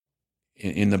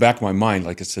in the back of my mind,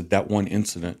 like I said, that one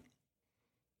incident,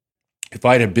 if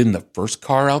I'd have been the first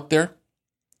car out there,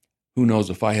 who knows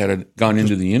if I had gone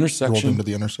into the intersection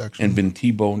and been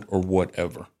T-boned or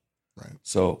whatever. Right.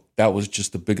 So that was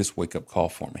just the biggest wake-up call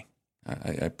for me.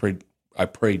 I prayed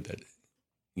that,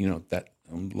 that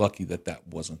I'm lucky that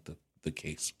wasn't the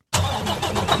case.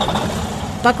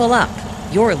 Buckle up.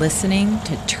 You're listening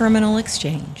to Terminal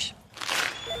Exchange.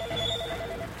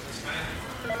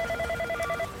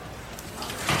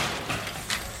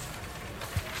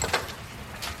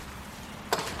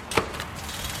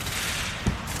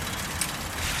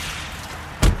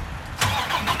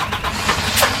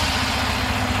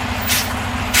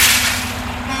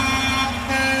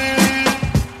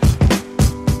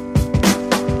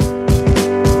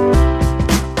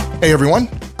 Hey everyone,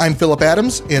 I'm Philip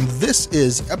Adams, and this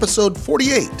is episode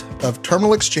 48 of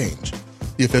Terminal Exchange,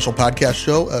 the official podcast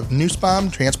show of Nussbaum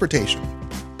Transportation.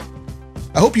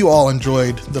 I hope you all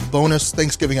enjoyed the bonus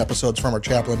Thanksgiving episodes from our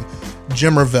chaplain,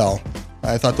 Jim Revell.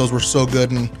 I thought those were so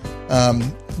good,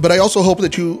 but I also hope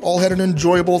that you all had an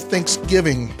enjoyable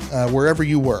Thanksgiving wherever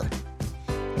you were.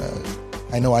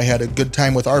 I know I had a good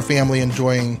time with our family,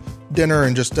 enjoying dinner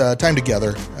and just time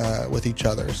together with each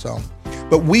other.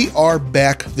 But we are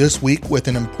back this week with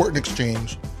an important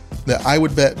exchange that I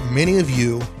would bet many of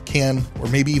you can, or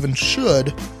maybe even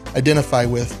should, identify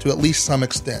with to at least some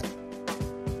extent.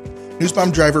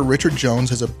 Nussbaum driver Richard Jones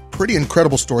has a pretty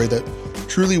incredible story that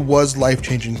truly was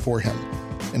life-changing for him.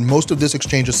 And most of this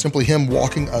exchange is simply him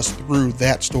walking us through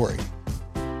that story.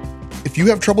 If you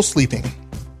have trouble sleeping,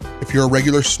 if you're a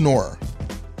regular snorer,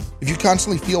 if you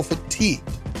constantly feel fatigued,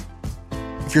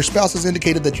 if your spouse has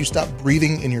indicated that you stop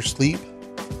breathing in your sleep,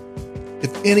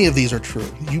 if any of these are true,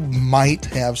 you might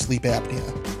have sleep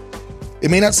apnea. It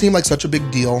may not seem like such a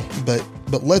big deal, but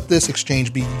let this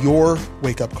exchange be your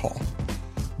wake-up call.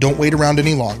 Don't wait around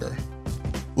any longer.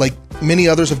 Like many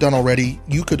others have done already,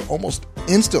 you could almost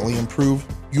instantly improve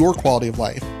your quality of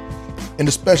life. And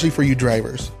especially for you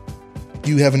drivers,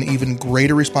 you have an even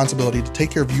greater responsibility to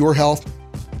take care of your health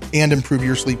and improve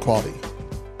your sleep quality.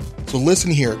 So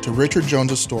listen here to Richard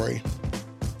Jones' story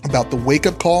about the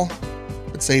wake-up call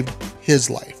that saved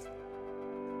his life.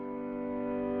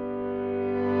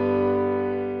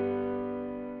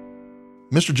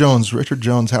 Mr. Jones, Richard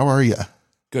Jones, how are you?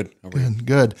 Good. How are you?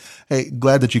 Good. Hey,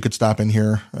 glad that you could stop in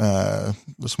here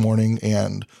this morning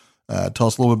and tell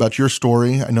us a little bit about your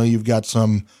story. I know you've got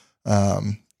some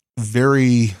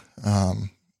very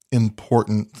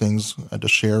important things to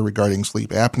share regarding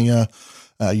sleep apnea,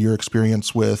 your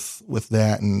experience with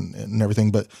that and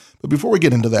everything. But before we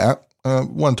get into that, I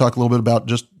want to talk a little bit about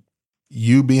just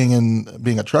you being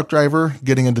a truck driver,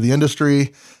 getting into the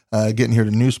industry, getting here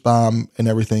to Nussbaum and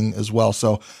everything as well.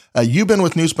 So you've been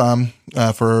with Nussbaum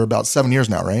for about 7 years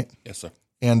now, right? Yes, sir.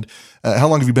 And how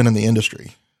long have you been in the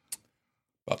industry?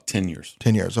 About 10 years.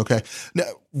 10 years. Okay. Now,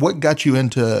 what got you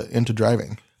into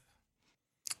driving?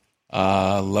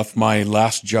 Left my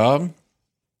last job,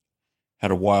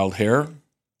 had a wild hair,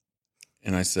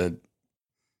 and I said,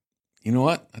 you know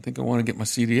what? I think I want to get my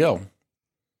CDL.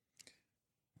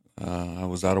 I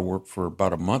was out of work for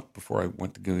about a month before I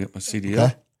went to go get my CDL.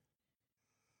 Okay.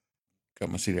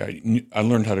 Got my CDL. I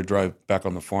learned how to drive back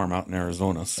on the farm out in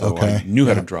Arizona, so Okay. I knew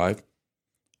how to drive.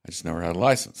 I just never had a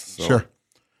license. So, Sure.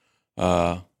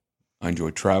 I enjoy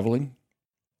traveling.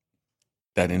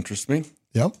 That interests me.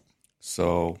 Yep.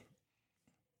 So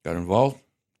got involved,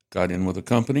 got in with a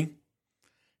company,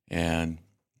 and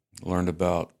learned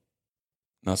about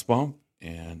Nussbaum,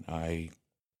 and I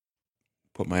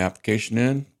put my application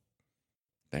in.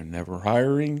 They're never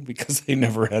hiring because they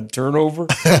never had turnover.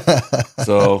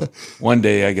 So one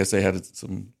day, I guess they had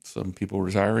some people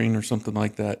retiring or something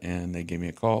like that, and they gave me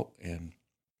a call, and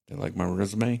they liked my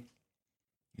resume,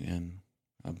 and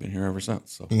I've been here ever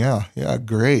since. So Yeah,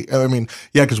 great. I mean,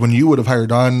 yeah, because when you would have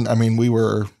hired on, I mean, we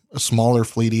were a smaller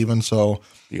fleet even, so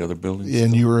the other building,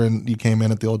 and you came in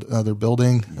at the other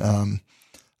building.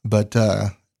 But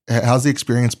how's the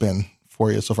experience been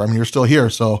for you so far? I mean, you're still here,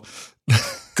 so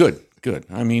good.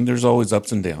 I mean, there's always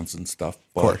ups and downs and stuff.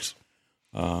 But, of course.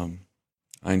 I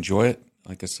enjoy it.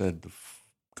 Like I said,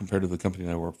 compared to the company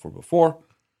that I worked for before,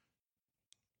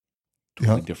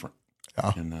 totally different.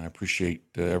 Yeah. And I appreciate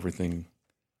everything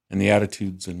and the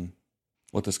attitudes and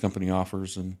what this company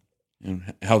offers and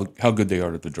how good they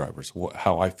are to the drivers,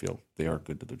 how I feel they are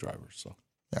good to the drivers. So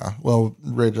yeah, well,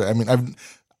 Rich, I mean,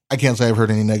 I can't say I've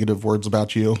heard any negative words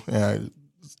about you. You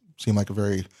seem like a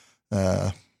very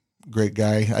great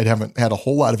guy. I haven't had a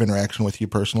whole lot of interaction with you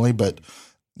personally, but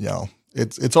you know,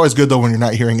 it's always good though when you're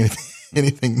not hearing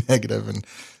anything negative. And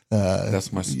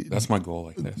that's my goal.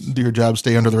 Like this, do your job,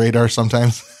 stay under the radar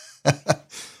sometimes.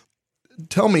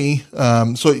 Tell me,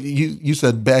 so you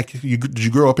said did you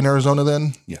grow up in Arizona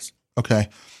then? Yes. Okay.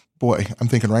 Boy, I'm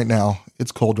thinking right now,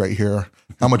 it's cold right here.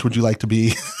 How much would you like to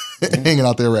be hanging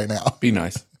out there right now? Be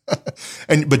nice.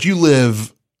 But you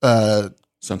live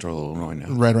Central Illinois now.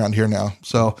 right around here now.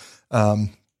 So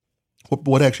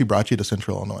what actually brought you to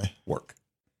Central Illinois? Work.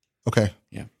 Okay.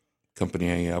 Yeah.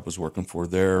 Company I was working for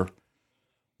there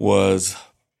was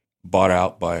bought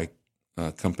out by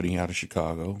a company out of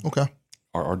Chicago, Okay.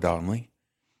 R. Donnelly.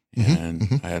 Mhm, And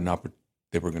mhm. I had an opportunity.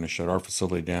 They were going to shut our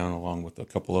facility down along with a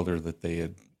couple other that they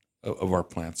had of our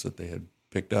plants that they had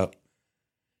picked up.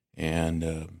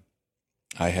 And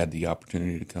I had the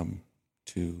opportunity to come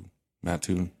to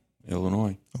Mattoon,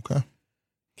 Illinois. Okay.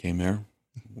 Came there.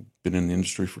 Been in the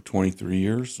industry for 23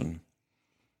 years. And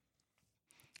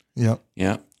Yep.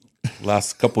 yeah,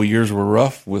 last couple of years were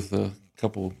rough with a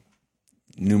couple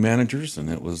new managers. And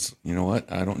it was, you know what,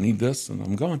 I don't need this and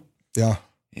I'm gone. Yeah.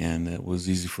 And it was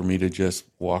easy for me to just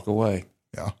walk away.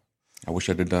 Yeah. I wish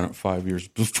I'd have done it 5 years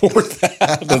before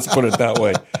that. Let's put it that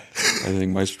way. I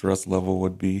think my stress level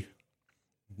would be,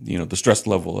 the stress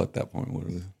level at that point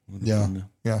would have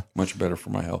Yeah. much better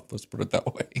for my health. Let's put it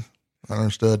that way.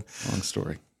 Understood. Long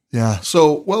story. Yeah.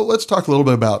 So, well, let's talk a little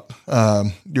bit about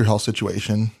your health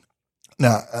situation.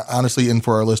 Now, honestly, and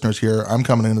for our listeners here, I'm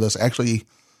coming into this actually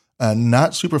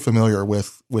not super familiar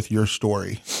with your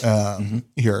story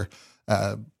here.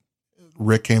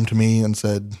 Rick came to me and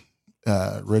said,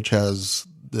 Rich has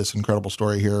this incredible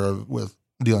story here with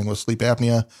dealing with sleep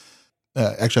apnea.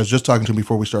 Actually, I was just talking to him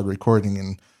before we started recording,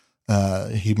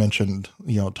 and he mentioned,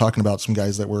 talking about some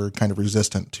guys that were kind of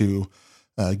resistant to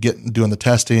doing the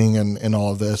testing and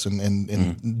all of this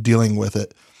and dealing with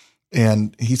it.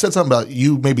 And he said something about,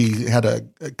 you maybe had a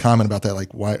comment about that,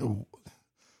 like why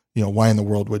in the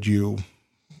world would you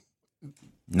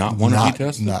Not want to be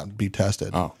tested? Not be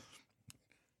tested. Oh,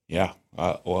 yeah.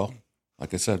 Well,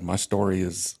 like I said, my story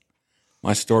is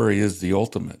the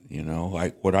ultimate.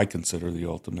 What I consider the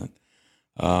ultimate.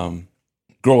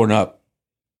 Growing up,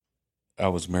 I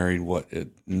was married at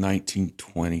 19,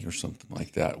 20 or something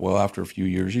like that. Well, after a few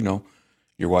years,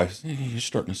 your wife's, you're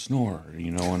starting to snore,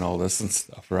 and all this and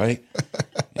stuff, right?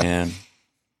 And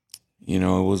it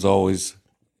was always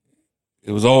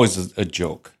a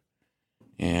joke.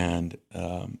 And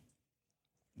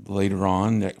later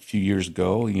on, a few years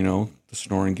ago, the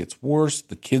snoring gets worse.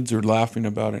 The kids are laughing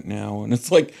about it now, and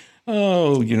it's like,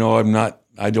 oh,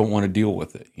 I don't want to deal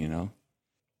with it.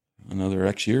 Another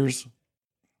X years.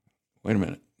 Wait a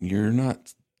minute, you're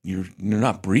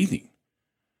not breathing.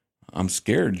 I'm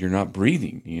scared you're not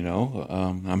breathing.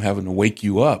 I'm having to wake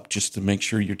you up just to make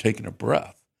sure you're taking a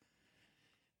breath.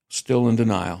 Still in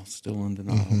denial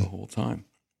the whole time.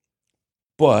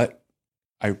 But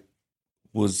I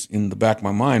was in the back of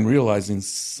my mind realizing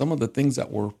some of the things that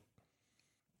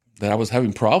I was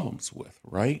having problems with,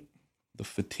 right? The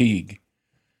fatigue,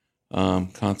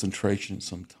 concentration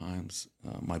sometimes.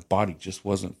 My body just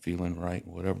wasn't feeling right,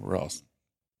 whatever else.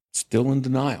 Still in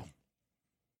denial,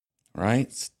 right?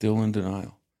 Still in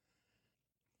denial.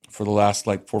 For the last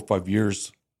 4 or 5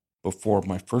 years before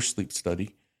my first sleep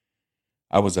study,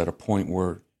 I was at a point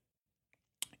where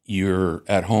you're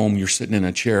at home, you're sitting in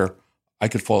a chair. I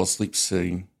could fall asleep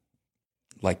sitting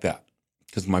like that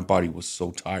because my body was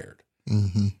so tired.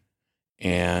 Mm-hmm.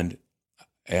 And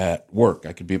at work,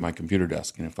 I could be at my computer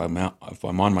desk, and if I'm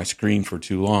on my screen for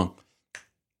too long,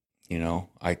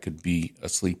 I could be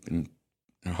asleep in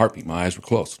a heartbeat. My eyes were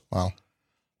closed. Wow.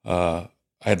 I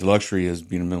had the luxury as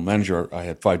being a middle manager. I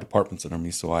had 5 departments under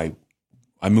me, so I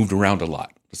moved around a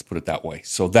lot. Let's put it that way.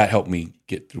 So that helped me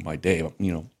get through my day.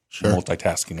 Sure.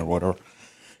 Multitasking or whatever.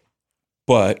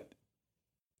 But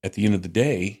at the end of the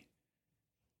day,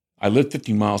 I lived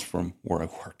 15 miles from where I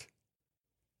worked.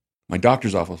 My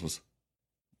doctor's office was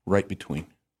right between.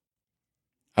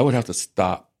 I would have to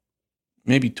stop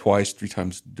maybe 2, 3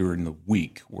 times during the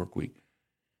work week.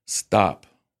 Stop.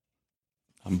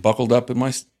 I'm buckled up in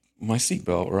my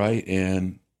seatbelt, right?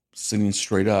 And sitting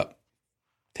straight up,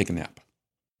 take a nap.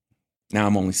 Now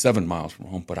I'm only 7 miles from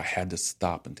home, but I had to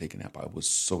stop and take a nap. I was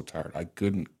so tired. I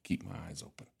couldn't keep my eyes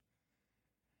open.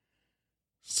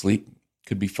 Sleep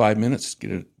could be 5 minutes,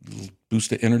 get a little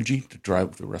boost of energy to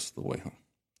drive the rest of the way home.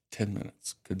 10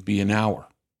 minutes, could be an hour.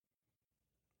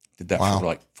 Did that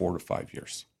for 4 to 5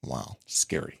 years. Wow.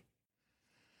 Scary.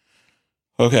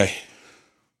 Okay.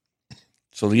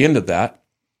 So the end of that,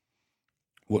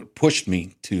 what pushed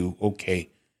me to,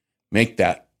 make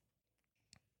that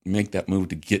move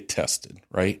to get tested,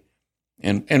 right?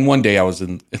 And one day I was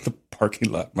in the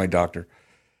parking lot, my doctor's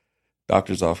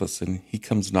office, and he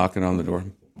comes knocking on the door.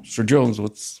 Mr. Jones,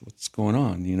 what's going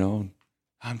on?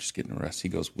 I'm just getting a rest. He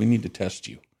goes, we need to test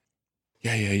you.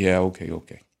 Yeah.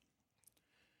 Okay.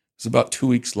 It's about 2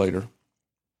 weeks later.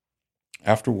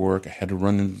 After work, I had to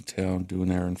run into town, do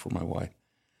an errand for my wife.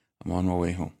 I'm on my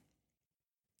way home.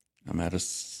 I'm at a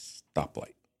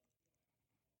stoplight.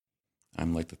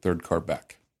 I'm like the third car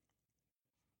back.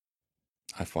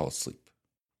 I fall asleep.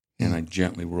 And I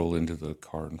gently roll into the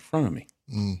car in front of me.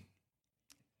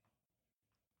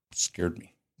 Scared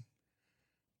me.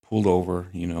 Pulled over,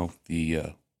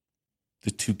 the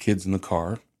two kids in the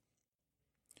car.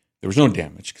 There was no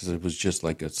damage because it was just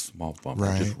like a small bump.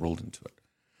 Right. I just rolled into it.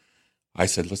 I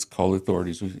said, let's call the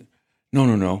authorities.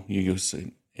 No. You go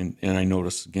say, and I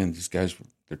noticed, again, these guys,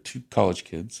 they're two college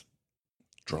kids,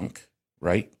 drunk,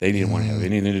 right? They didn't want to have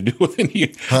anything to do with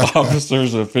any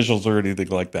officers, officials, or anything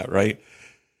like that, right?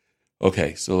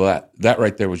 Okay, so that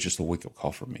right there was just a wake-up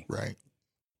call for me. Right.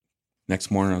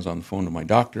 Next morning, I was on the phone to my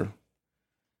doctor.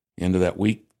 The end of that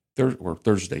week,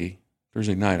 Thursday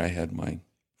night, I had my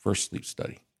first sleep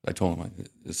study. I told him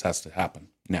this has to happen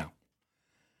now.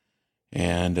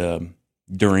 And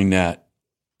during my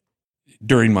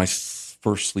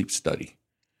first sleep study,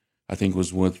 I think it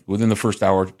was within the first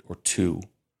hour or two,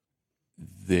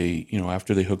 they,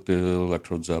 after they hooked the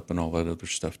electrodes up and all that other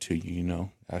stuff to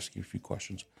you, ask you a few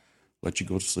questions, let you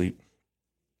go to sleep.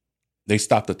 They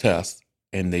stopped the test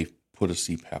and they put a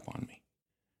CPAP on me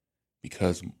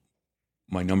because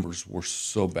my numbers were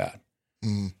so bad.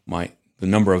 The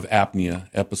number of apnea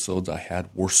episodes I had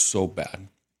were so bad.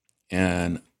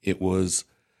 And I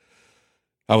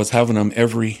was having them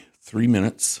every 3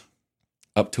 minutes,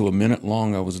 up to a minute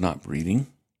long. I was not breathing.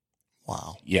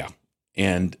 Wow. Yeah.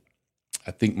 And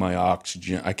I think my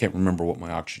oxygen, I can't remember what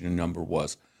my oxygen number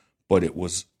was, but it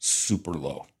was super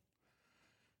low.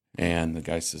 And the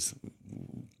guy says,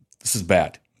 this is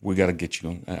bad. We got to get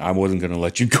you. I wasn't going to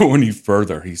let you go any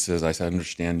further. He says, I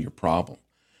understand your problem.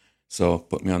 So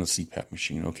put me on the CPAP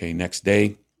machine. Okay, next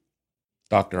day,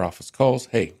 doctor office calls.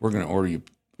 Hey, we're going to order you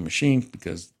a machine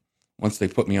because once they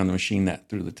put me on the machine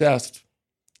through the test,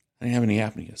 I didn't have any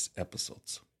apnea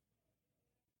episodes.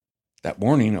 That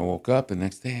morning, I woke up. The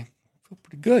next day, I felt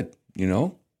pretty good.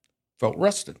 Felt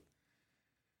rested.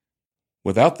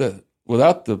 Without the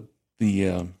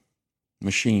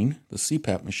machine, the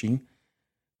CPAP machine,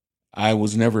 I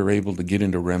was never able to get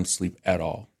into REM sleep at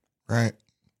all. Right.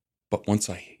 But once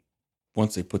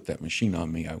they put that machine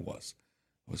on me, I was.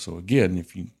 So again,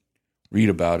 if you read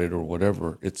about it or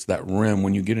whatever, it's that REM.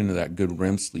 When you get into that good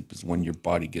REM sleep is when your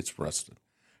body gets rested,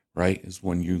 right? Is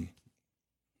when you're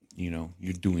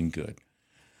doing good.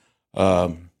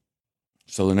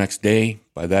 So the next day,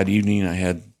 by that evening, I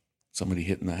had somebody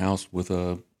hitting the house with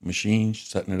a machine,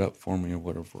 setting it up for me or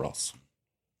whatever else.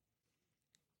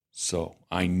 So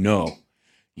I know,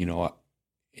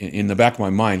 in the back of my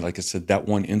mind, like I said, that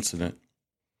one incident,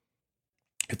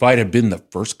 if I'd have been the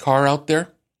first car out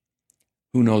there,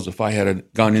 who knows if I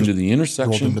had gone into the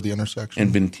intersection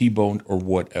and been T-boned or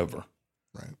whatever.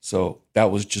 Right. So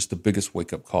that was just the biggest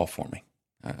wake-up call for me.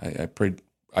 I prayed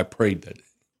that,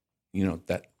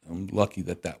 that I'm lucky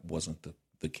that wasn't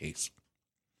the case.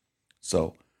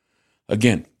 So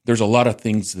again, there's a lot of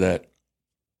things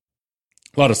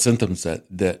a lot of symptoms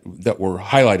that were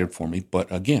highlighted for me. But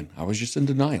again, I was just in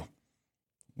denial.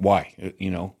 Why?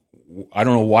 I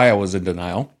don't know why I was in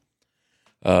denial.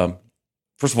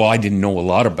 First of all, I didn't know a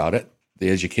lot about it, the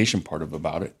education part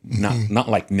about it. Not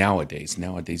like nowadays.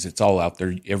 Nowadays, it's all out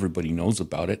there. Everybody knows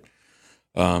about it.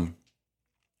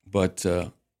 But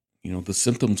the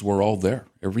symptoms were all there.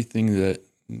 Everything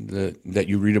that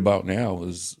you read about now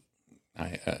is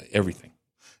everything.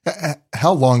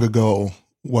 How long ago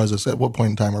was this? At what point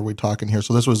in time are we talking here?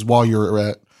 So this was while you were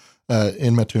at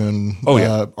in Mattoon. Oh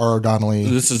yeah, R. Donnelly.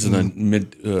 This is in the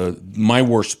mid. My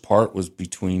worst part was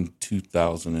between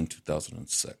 2000 and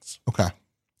 2006.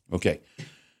 Okay.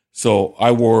 So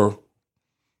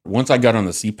once I got on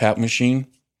the CPAP machine,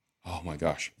 oh my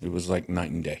gosh, it was like night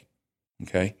and day.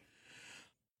 Okay.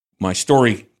 My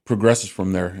story progresses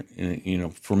from there.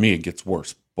 For me, it gets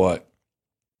worse, but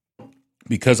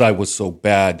because I was so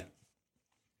bad,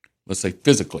 let's say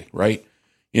physically, right?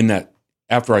 In that,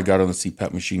 after I got on the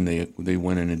CPAP machine, they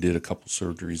went in and did a couple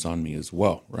surgeries on me as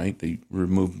well, right? They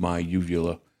removed my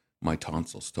uvula, my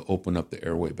tonsils, to open up the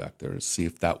airway back there to see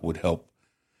if that would help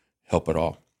at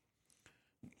all.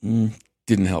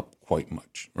 Didn't help quite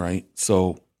much, right?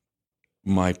 So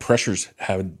my pressures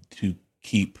had to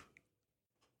keep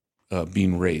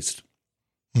being raised.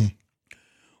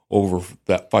 Over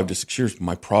that 5 to 6 years,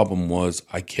 my problem was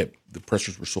the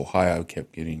pressures were so high, I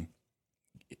kept getting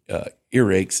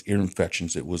earaches, ear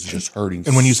infections. It was just hurting.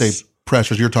 And when you say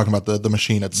pressures. You're talking about the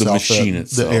machine itself. The machine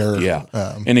itself, the air. yeah.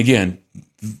 And again,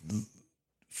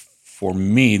 for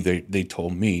me, they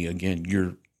told me again,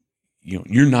 you're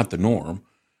not the norm.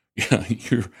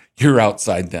 You're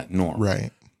outside that norm,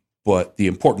 right? But the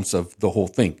importance of the whole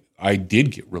thing, I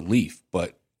did get relief,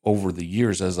 but over the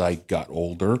years, as I got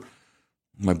older,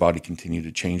 my body continued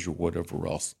to change or whatever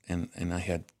else, and I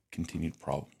had continued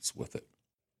problems with it.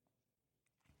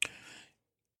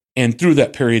 And through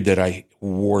that period that I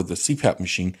wore the CPAP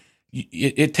machine,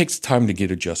 it takes time to get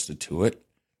adjusted to it.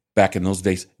 Back in those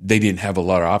days, they didn't have a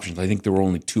lot of options. I think there were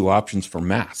only 2 options for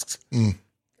masks.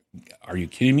 Are you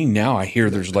kidding me? Now I hear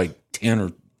there's like 10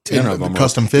 of them.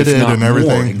 Custom fitted and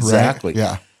everything. More. Exactly.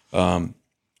 Right? Yeah.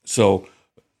 So,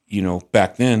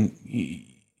 back then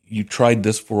you tried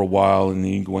this for a while and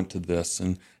then you went to this.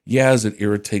 And yeah, is it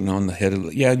irritating on the head?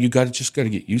 Yeah, you just got to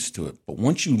get used to it. But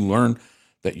once you learn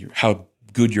that how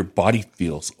good your body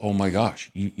feels, oh my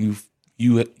gosh, you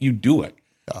do it.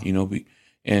 Yeah.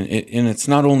 And it's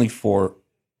not only for,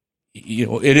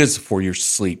 it is for your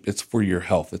sleep. It's for your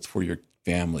health. It's for your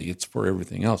family. It's for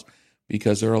everything else.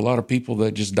 Because there are a lot of people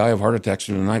that just die of heart attacks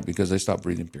through the night because they stop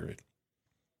breathing, period.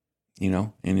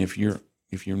 And if you're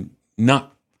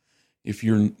not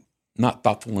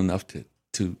thoughtful enough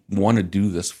to want to do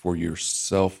this for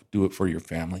yourself, do it for your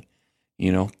family,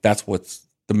 that's what's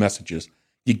the message is.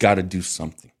 You got to do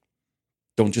something.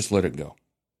 Don't just let it go.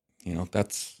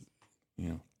 That's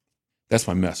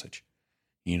my message.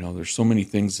 There's so many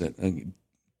things that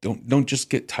don't just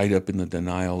get tied up in the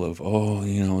denial of,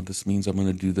 this means I'm going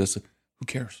to do this. Who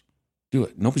cares? Do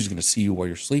it. Nobody's going to see you while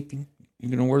you're sleeping. You're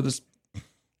going to wear this.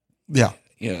 Yeah.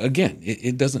 Yeah. Again,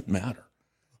 it doesn't matter.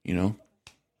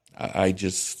 I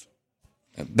just,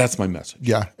 that's my message.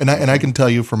 Yeah. And I can tell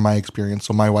you from my experience.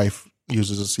 So my wife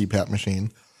uses a CPAP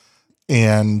machine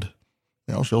and,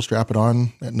 she'll strap it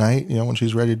on at night, when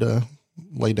she's ready to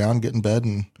lay down, get in bed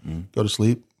and go to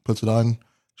sleep, puts it on.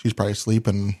 She's probably asleep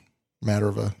in a matter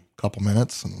of a couple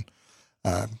minutes. And,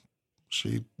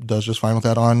 she does just fine with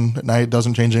that on at night. It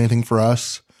doesn't change anything for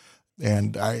us.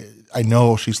 And I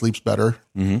know she sleeps better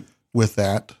with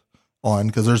that on,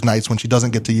 because there's nights when she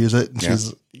doesn't get to use it and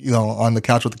she's, on the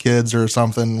couch with the kids or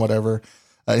something, whatever.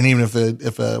 And even if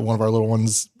one of our little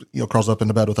ones, crawls up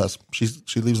into bed with us, she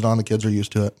leaves it on. The kids are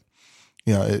used to it.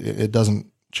 It doesn't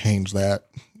change that,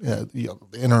 the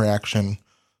interaction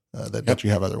that you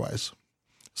have otherwise.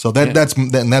 So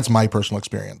that's my personal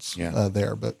experience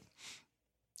there. But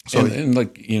so and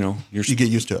you get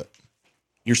used to it.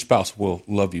 Your spouse will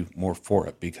love you more for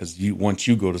it, because once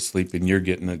you go to sleep and you're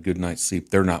getting a good night's sleep,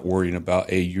 they're not worrying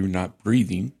about you're not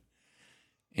breathing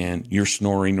and you're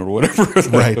snoring or whatever.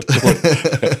 Right.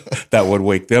 that would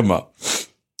wake them up.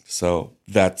 So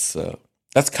that's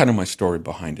kind of my story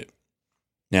behind it.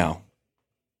 Now,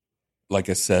 like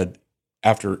I said,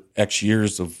 after X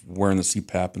years of wearing the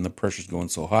CPAP and the pressure's going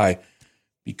so high,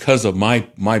 because of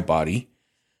my body,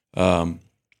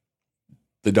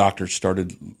 the doctor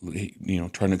started,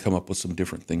 trying to come up with some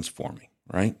different things for me,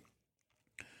 right?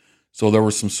 So there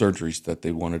were some surgeries that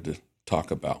they wanted to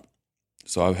talk about.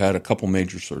 So I've had a couple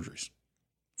major surgeries.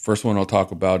 First one I'll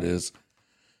talk about is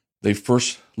they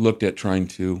first looked at trying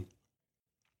to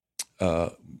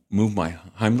move my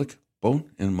Heimlich bone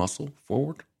and muscle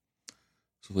forward.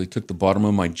 So they took the bottom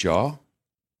of my jaw,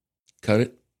 cut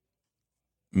it,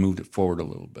 moved it forward a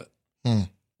little bit.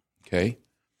 Okay.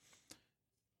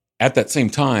 At that same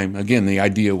time, again, the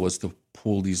idea was to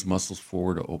pull these muscles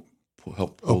forward to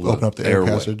help open up the air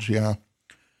passage. Yeah.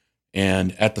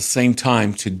 And at the same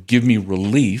time, to give me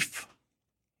relief,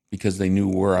 because they knew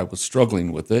where I was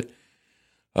struggling with it,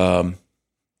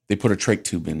 they put a trach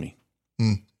tube in me.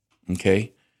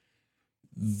 Okay.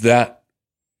 That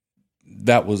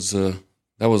was a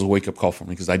wake up call for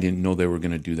me, because I didn't know they were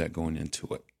going to do that going into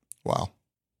it. Wow.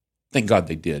 Thank God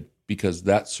they did, because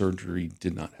that surgery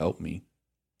did not help me.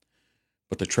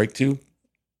 But the trach tube,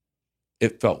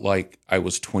 it felt like I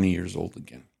was 20 years old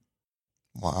again.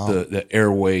 Wow. The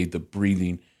airway, the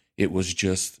breathing, it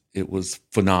was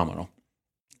phenomenal.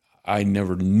 I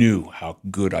never knew how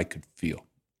good I could feel.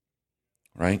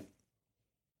 Right?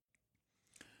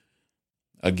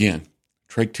 Again,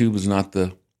 trach tube is not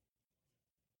the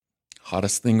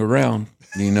hottest thing around,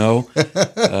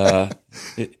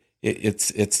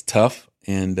 it's tough,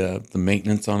 and the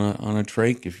maintenance on a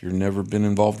trach, if you've never been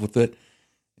involved with it,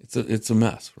 it's a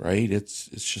mess, right? It's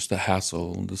just a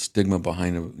hassle, the stigma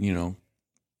behind it,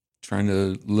 trying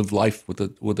to live life with a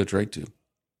trach tube.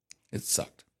 It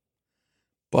sucked,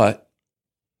 but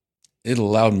it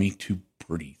allowed me to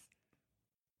breathe.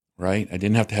 Right? I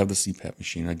didn't have to have the CPAP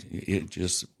machine.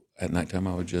 At nighttime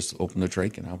I would just open the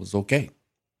trach and I was okay.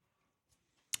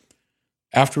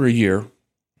 after a year,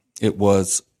 it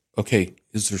was, okay,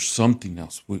 is there something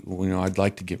else? I'd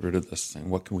like to get rid of this thing.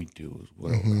 What can we do?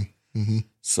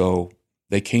 So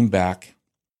they came back.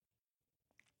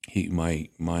 My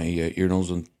ear, nose,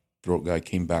 and throat guy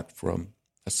came back from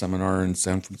a seminar in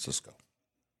San Francisco.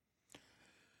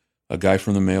 A guy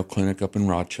from the Mayo Clinic up in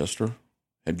Rochester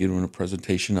had given a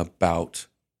presentation about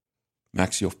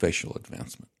maxillofacial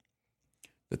advancement.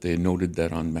 That they had noted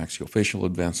that on maxillofacial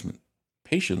advancement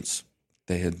patients,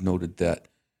 they had noted that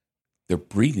their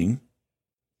breathing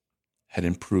had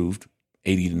improved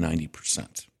 80 to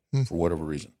 90% for whatever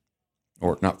reason.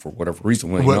 Or not for whatever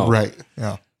reason. Well, right,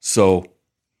 yeah. So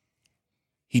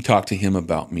he talked to him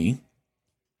about me.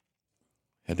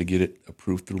 Had to get it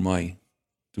approved through my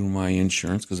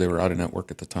insurance because they were out of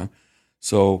network at the time.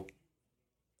 So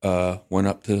went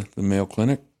up to the Mayo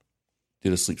Clinic,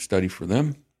 did a sleep study for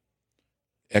them,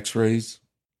 X-rays,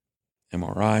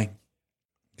 MRI.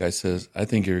 Guy says, I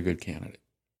think you're a good candidate.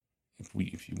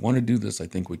 If you want to do this, I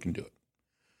think we can do it.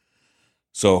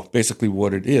 So basically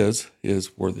what it is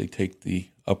where they take the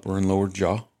upper and lower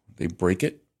jaw, they break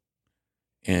it,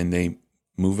 and they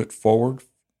move it forward.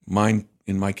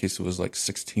 In my case, it was like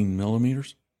 16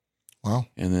 millimeters. Wow.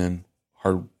 And then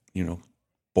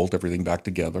bolt everything back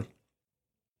together.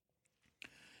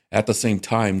 At the same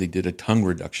time, they did a tongue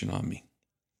reduction on me.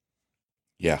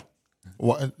 Yeah.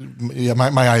 Well, yeah,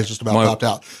 my eyes just about popped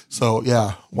out. So,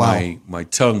 yeah, wow. My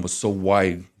tongue was so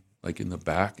wide, like in the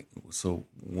back. So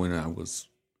when I was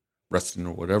resting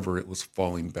or whatever, it was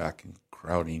falling back and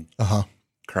crowding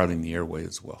the airway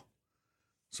as well.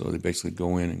 So they basically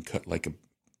go in and cut like a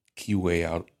keyway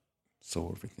out,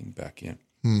 sew everything back in.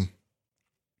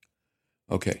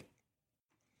 Okay.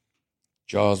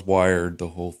 Jaw's wired, the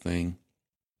whole thing.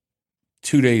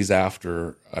 2 days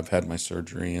after I've had my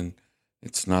surgery, and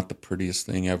it's not the prettiest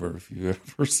thing ever if you've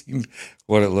ever seen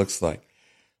what it looks like.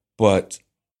 But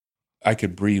I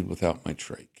could breathe without my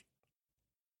trach.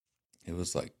 It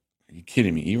was like, are you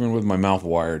kidding me? Even with my mouth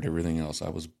wired, everything else, I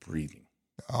was breathing.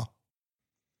 Oh.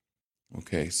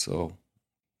 Okay, so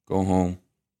go home.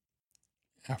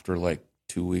 After like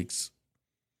 2 weeks,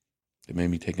 they made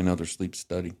me take another sleep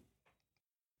study.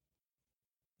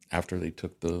 After they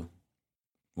took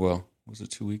was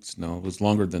it 2 weeks? No, it was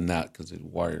longer than that because it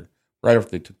wired. Right after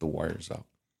they took the wires out.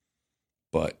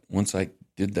 But once I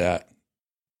did that,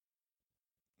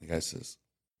 the guy says,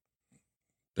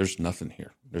 there's nothing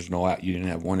here. There's you didn't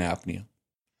have one apnea.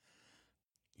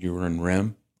 You were in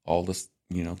REM all this,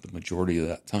 the majority of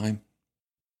that time.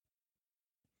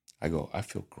 I go, I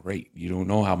feel great. You don't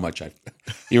know how much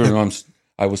even though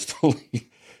I was still,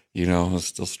 I was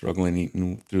still struggling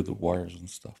eating through the wires and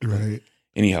stuff. Right. But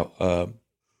anyhow,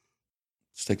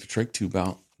 let's take the trach tube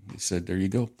out. He said, there you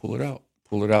go. Pull it out.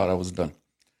 Pull it out. I was done.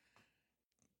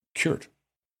 Cured.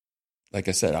 Like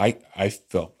I said, I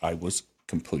felt I was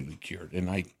completely cured.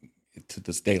 And to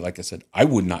this day, like I said, I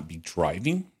would not be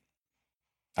driving.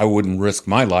 I wouldn't risk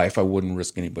my life. I wouldn't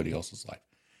risk anybody else's life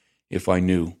if I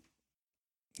knew,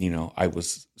 I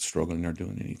was struggling or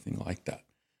doing anything like that.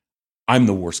 I'm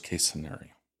the worst case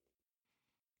scenario.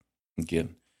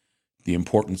 Again, the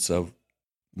importance of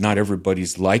not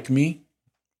everybody's like me.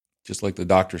 Just like the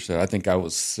doctor said, I think I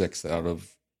was sixth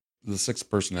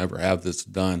person to ever have this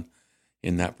done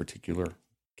in that particular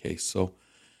case. So,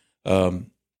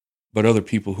 but other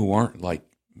people who aren't like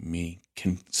me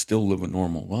can still live a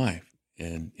normal life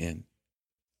and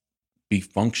be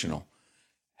functional,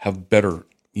 have better,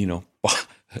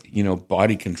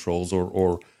 body controls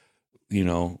or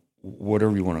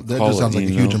whatever you want to call it. That just sounds like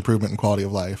a huge improvement in quality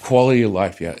of life. Quality of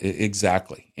life, yeah,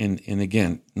 exactly. And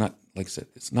again, not like I said,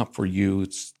 it's not for you,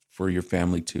 it's for your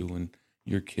family too, and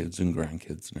your kids and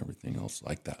grandkids and everything else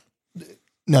like that.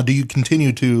 Now, do you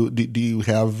continue do you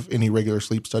have any regular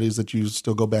sleep studies that you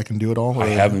still go back and do at all? I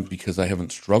haven't because I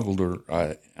haven't struggled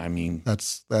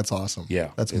That's awesome.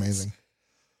 Yeah. That's amazing.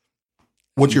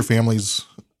 What's your family's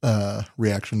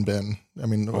reaction been? I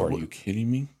mean, are you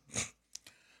kidding me?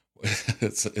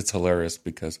 It's hilarious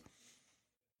because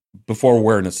before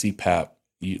wearing a CPAP,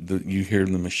 you hear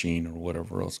the machine or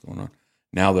whatever else going on.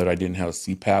 Now that I didn't have a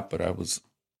CPAP, but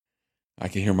I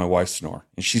can hear my wife snore,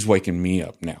 and she's waking me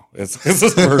up now. It's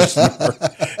her snore.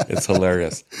 It's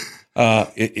hilarious.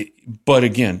 But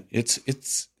again,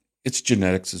 it's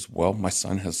genetics as well. My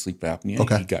son has sleep apnea.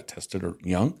 Okay. He got tested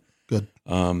young. Good.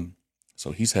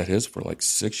 So he's had his for like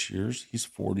 6 years. He's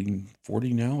 40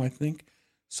 now, I think.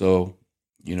 So,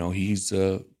 he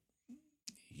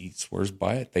swears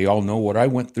by it. They all know what I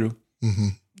went through,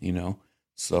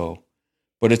 so,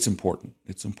 but it's important.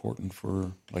 It's important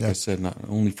for, I said, not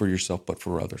only for yourself, but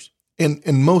for others.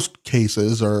 In most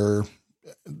cases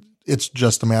it's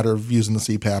just a matter of using the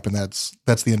CPAP, and that's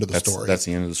the end of the story. That's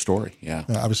the end of the story. Yeah.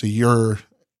 Obviously, you're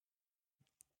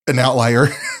an outlier.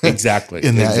 Exactly.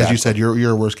 In that, exactly. as you said,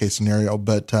 you're a worst case scenario.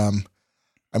 But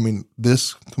I mean,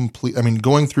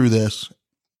 going through this,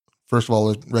 first of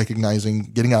all,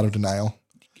 recognizing, getting out of denial,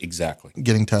 Exactly.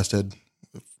 getting tested,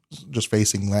 just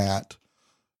facing that,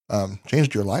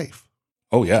 changed your life.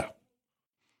 Oh yeah.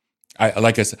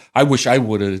 Like I said, I wish I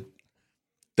would have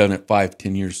done it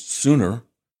 5-10 years sooner,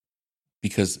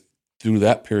 because through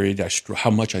that period, how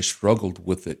much I struggled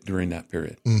with it during that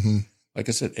period. Mm-hmm. Like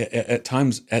I said, at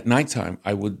times at nighttime,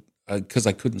 I would, because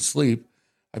I couldn't sleep,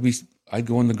 I'd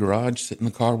go in the garage, sit in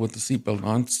the car with the seatbelt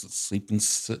on, sleeping,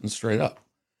 sitting straight up.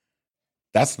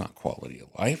 That's not quality of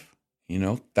life,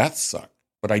 that sucked.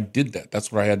 But I did that.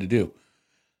 That's what I had to do.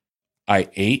 I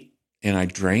ate and I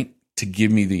drank to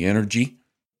give me the energy.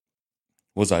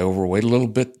 Was I overweight a little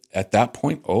bit at that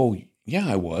point? Oh, yeah,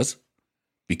 I was,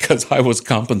 because I was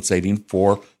compensating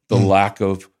for the lack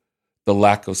of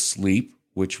sleep,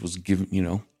 which was given,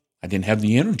 I didn't have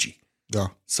the energy. Yeah.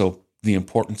 So the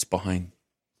importance behind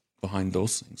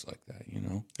those things like that,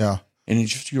 Yeah. And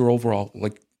it's just your overall,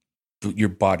 like your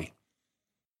body,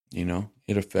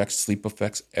 sleep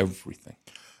affects everything.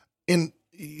 And,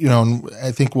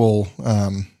 I think we'll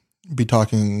be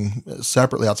talking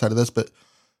separately outside of this, but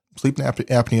sleep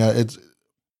apnea, it's,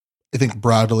 I think,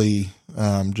 broadly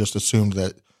just assumed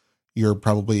that you're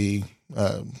probably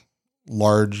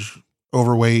large,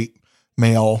 overweight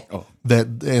male. Oh.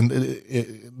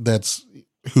 That's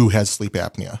who has sleep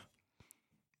apnea.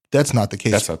 That's not the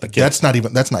case. That's not the case.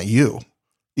 That's not you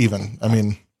even. I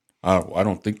mean, I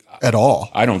don't think at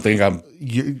all. I don't think I am.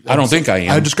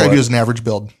 I describe you as an average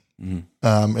build.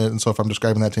 Mm-hmm. And so if I'm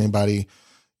describing that to anybody,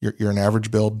 you're an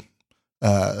average build,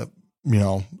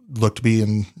 look to be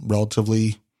in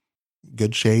relatively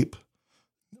good shape,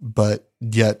 but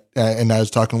yet, and I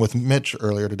was talking with Mitch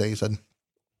earlier today, he said,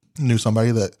 knew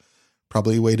somebody that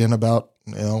probably weighed in about,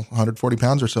 140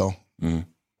 pounds or so,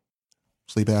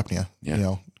 sleep apnea,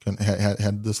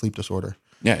 had the sleep disorder.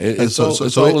 Yeah. It's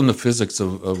all in the physics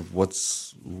of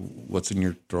what's in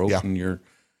your throat and your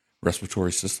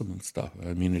respiratory system and stuff.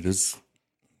 I mean, it's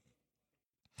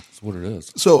what it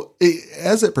is. So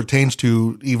as it pertains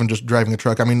to even just driving a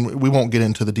truck, I mean, we won't get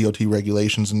into the DOT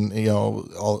regulations and,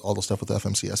 all the stuff with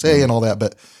FMCSA and all that,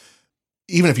 but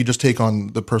even if you just take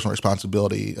on the personal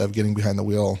responsibility of getting behind the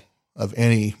wheel of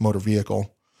any motor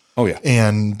vehicle. Oh yeah.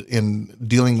 And in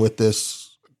dealing with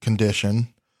this condition,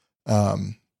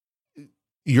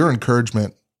 your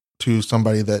encouragement to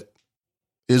somebody that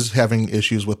is having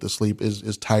issues with the sleep,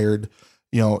 is tired,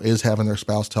 is having their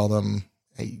spouse tell them,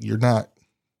 hey, you're not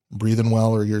breathing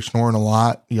well, or you're snoring a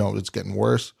lot, it's getting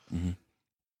worse. Mm-hmm.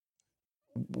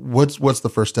 What's the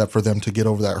first step for them to get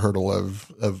over that hurdle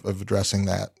of addressing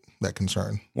that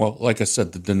concern? Well, like I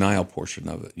said, the denial portion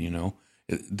of it,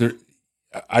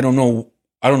 I don't know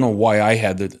why I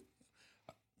had the,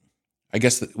 I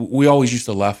guess that we always used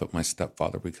to laugh at my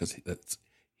stepfather because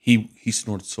he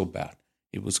snored so bad.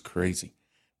 It was crazy.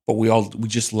 But we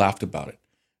just laughed about it.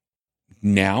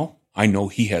 Now I know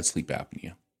he had sleep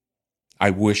apnea. I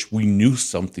wish we knew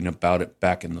something about it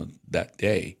back in that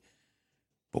day,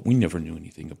 but we never knew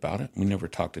anything about it. We never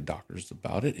talked to doctors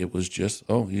about it. It was just,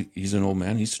 he's an old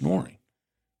man, he's snoring,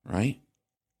 right?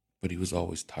 But he was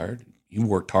always tired. He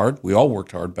worked hard. We all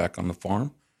worked hard back on the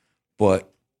farm,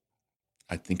 but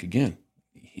I think again,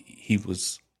 he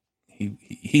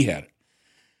had it.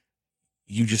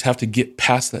 You just have to get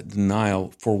past that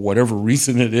denial for whatever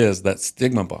reason it is, that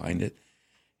stigma behind it.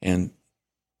 And,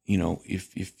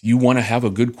 if you want to have a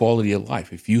good quality of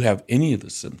life, if you have any of the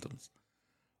symptoms,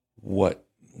 what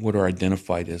are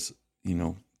identified as,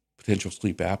 potential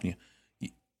sleep apnea,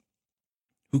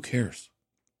 who cares?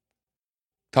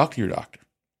 Talk to your doctor.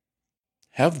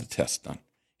 Have the test done.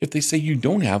 If they say you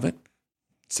don't have it,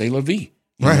 say la vie,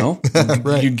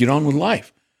 Right. You get on with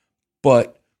life.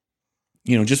 But,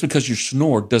 just because you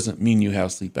snore doesn't mean you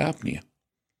have sleep apnea.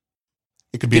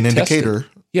 It could be an indicator.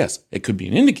 Tested. Yes, it could be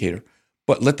an indicator,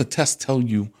 but let the test tell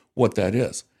you what that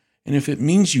is. And if it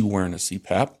means you wearing a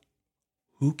CPAP,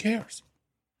 who cares?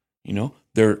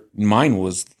 Mine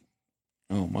was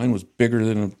bigger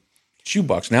than a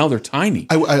shoebox. Now they're tiny.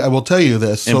 I will tell you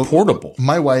this. And portable.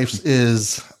 My wife's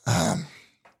is,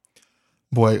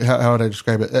 boy, how would I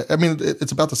describe it? I mean,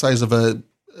 it's about the size of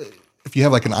if you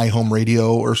have like an iHome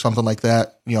radio or something like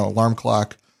that, alarm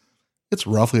clock, it's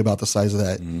roughly about the size of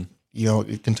that. Mm-hmm.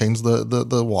 It contains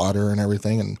the water and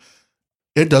everything, and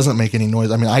it doesn't make any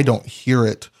noise. I mean, I don't hear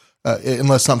it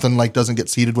unless something like doesn't get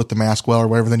seated with the mask well or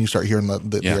whatever. Then you start hearing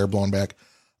the air blowing back.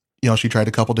 She tried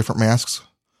a couple different masks,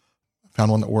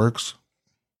 found one that works.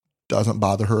 doesn't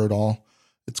bother her at all.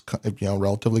 It's,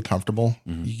 relatively comfortable.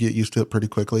 Mm-hmm. You get used to it pretty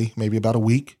quickly, maybe about a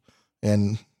week,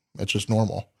 and it's just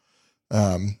normal.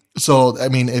 So, I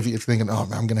mean, if you're thinking, oh,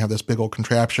 I'm going to have this big old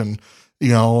contraption,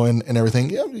 and everything,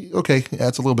 yeah, okay, yeah,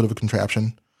 it's a little bit of a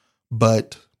contraption,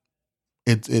 but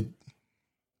it's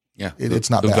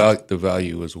not bad. The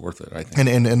value is worth it, I think.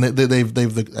 And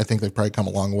they've I think they've probably come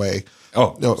a long way.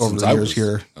 Over the years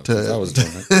here I was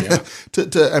doing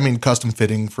it. Yeah. I mean, custom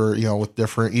fitting for, with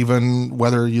different, even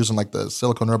whether using like the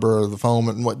silicone rubber or the foam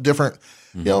and what different,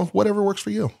 whatever works for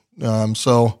you.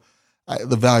 So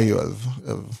the value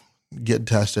of getting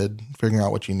tested, figuring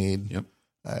out what you need, yep.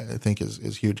 I think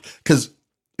is huge. Because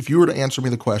if you were to answer me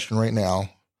the question right now,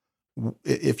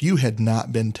 if you had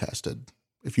not been tested,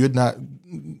 if you had not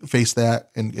faced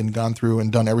that and gone through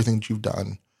and done everything that you've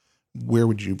done, where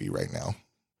would you be right now?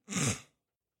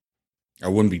 I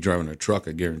wouldn't be driving a truck,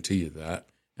 I guarantee you that,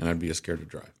 and I'd be scared to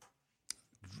drive.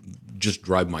 Just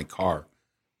drive my car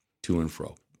to and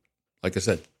fro. Like I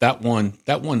said, that one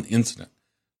incident,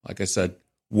 like I said,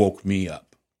 woke me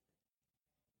up.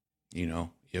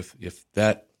 If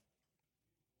that,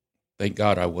 thank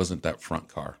God I wasn't that front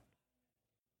car.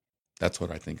 That's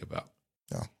what I think about.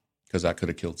 Yeah. Because I could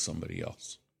have killed somebody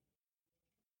else.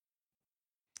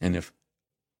 And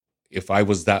if I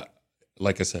was that,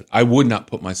 like I said, I would not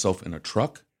put myself in a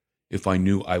truck if I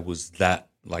knew I was that,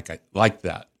 like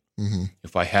that. Mm-hmm.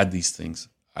 If I had these things,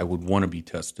 I would want to be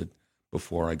tested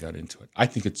before I got into it. I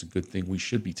think it's a good thing. We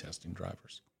should be testing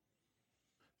drivers.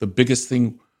 The biggest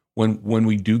thing when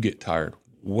we do get tired,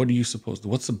 what are you supposed to,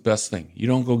 what's the best thing? You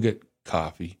don't go get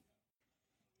coffee.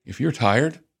 If you're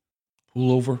tired,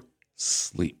 pull over,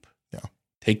 sleep. Yeah.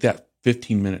 Take that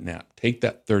 15-minute nap. Take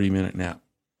that 30-minute nap.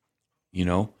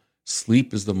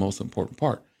 Sleep is the most important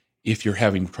part. If you're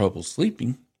having trouble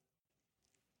sleeping,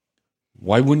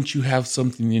 why wouldn't you have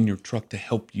something in your truck to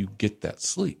help you get that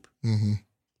sleep? Mm-hmm.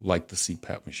 Like the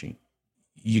CPAP machine.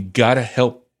 You gotta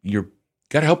help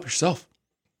yourself.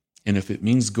 And if it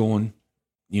means going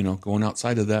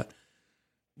outside of that,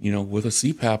 with a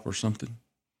CPAP or something,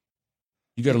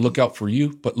 you got to look out for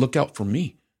you, but look out for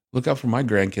me. Look out for my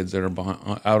grandkids that are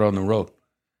out on the road.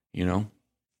 I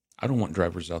don't want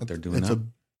drivers out there doing that. It's a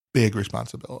big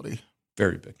responsibility.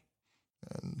 Very big.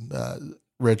 And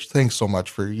Rich, thanks so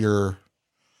much for your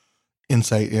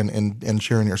insight and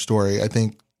sharing your story. I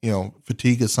think,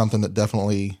 fatigue is something that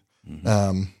definitely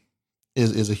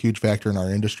is a huge factor in our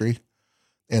industry.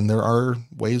 And there are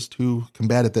ways to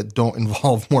combat it that don't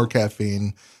involve more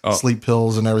caffeine, sleep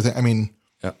pills, and everything. I mean,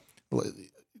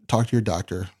 talk to your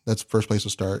doctor. That's the first place to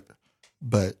start.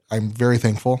 But I'm very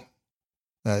thankful,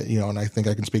 and I think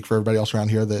I can speak for everybody else around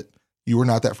here that you were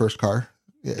not that first car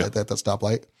at that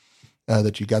stoplight,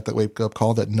 that you got that wake-up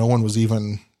call, that no one was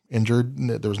even injured.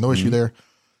 There was no issue there.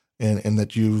 And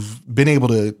that you've been able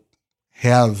to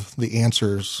have the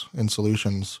answers and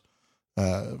solutions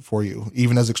for you,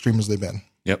 even as extreme as they've been.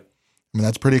 Yep. I mean,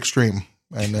 that's pretty extreme.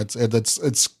 And I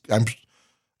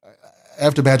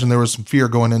have to imagine there was some fear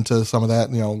going into some of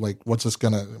that, like, what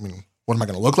am I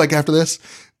going to look like after this?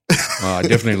 I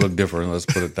definitely look different. Let's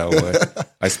put it that way.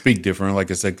 I speak different,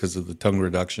 like I said, because of the tongue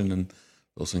reduction and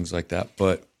those things like that,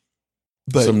 but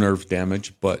some nerve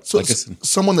damage. But so like I said,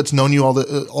 someone that's known you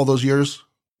all those years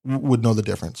would know the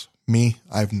difference. Me,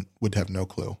 I would have no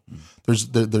clue.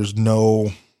 There's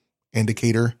no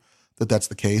indicator that that's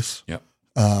the case. Yep.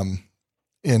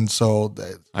 And so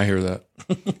I hear that.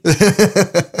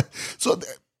 So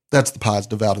that's the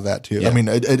positive out of that too. Yeah. I mean,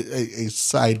 a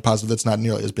side positive that's not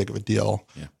nearly as big of a deal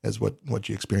as what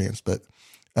you experienced. But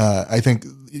I think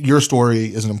your story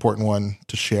is an important one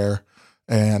to share.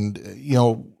 And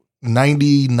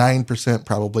 99%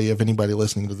 probably of anybody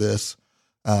listening to this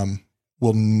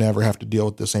will never have to deal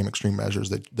with the same extreme measures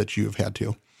that you have had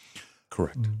to.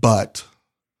 Correct. But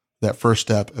that first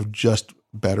step of just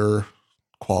better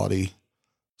quality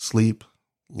sleep,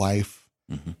 life,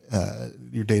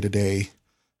 your day-to-day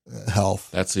health.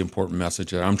 That's the important message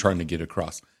that I'm trying to get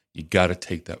across. You got to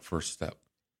take that first step.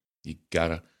 You got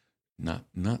to not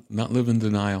live in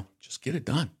denial. Just get it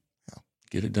done. Yeah.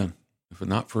 Get it done. If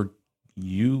not for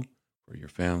you, for your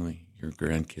family, your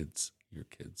grandkids, your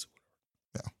kids.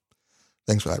 Yeah.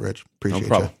 Thanks for that, Rich. Appreciate No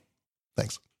problem. you.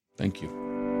 Thanks. Thank you.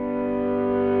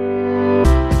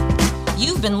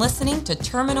 You've been listening to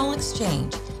Terminal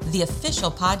Exchange, the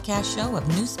official podcast show of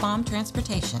Nussbaum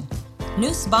Transportation.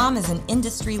 Nussbaum is an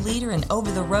industry leader in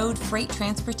over-the-road freight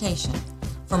transportation.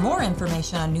 For more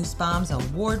information on Nussbaum's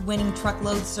award-winning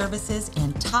truckload services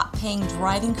and top-paying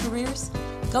driving careers,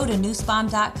 go to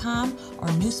nussbaum.com or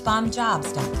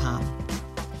nussbaumjobs.com.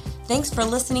 Thanks for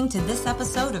listening to this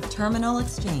episode of Terminal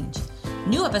Exchange.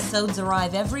 New episodes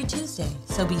arrive every Tuesday,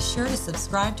 so be sure to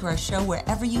subscribe to our show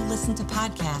wherever you listen to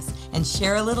podcasts and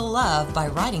share a little love by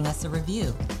writing us a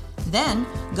review. Then,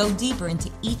 go deeper into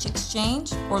each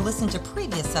exchange or listen to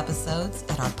previous episodes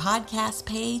at our podcast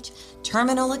page,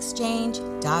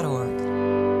 terminalexchange.org.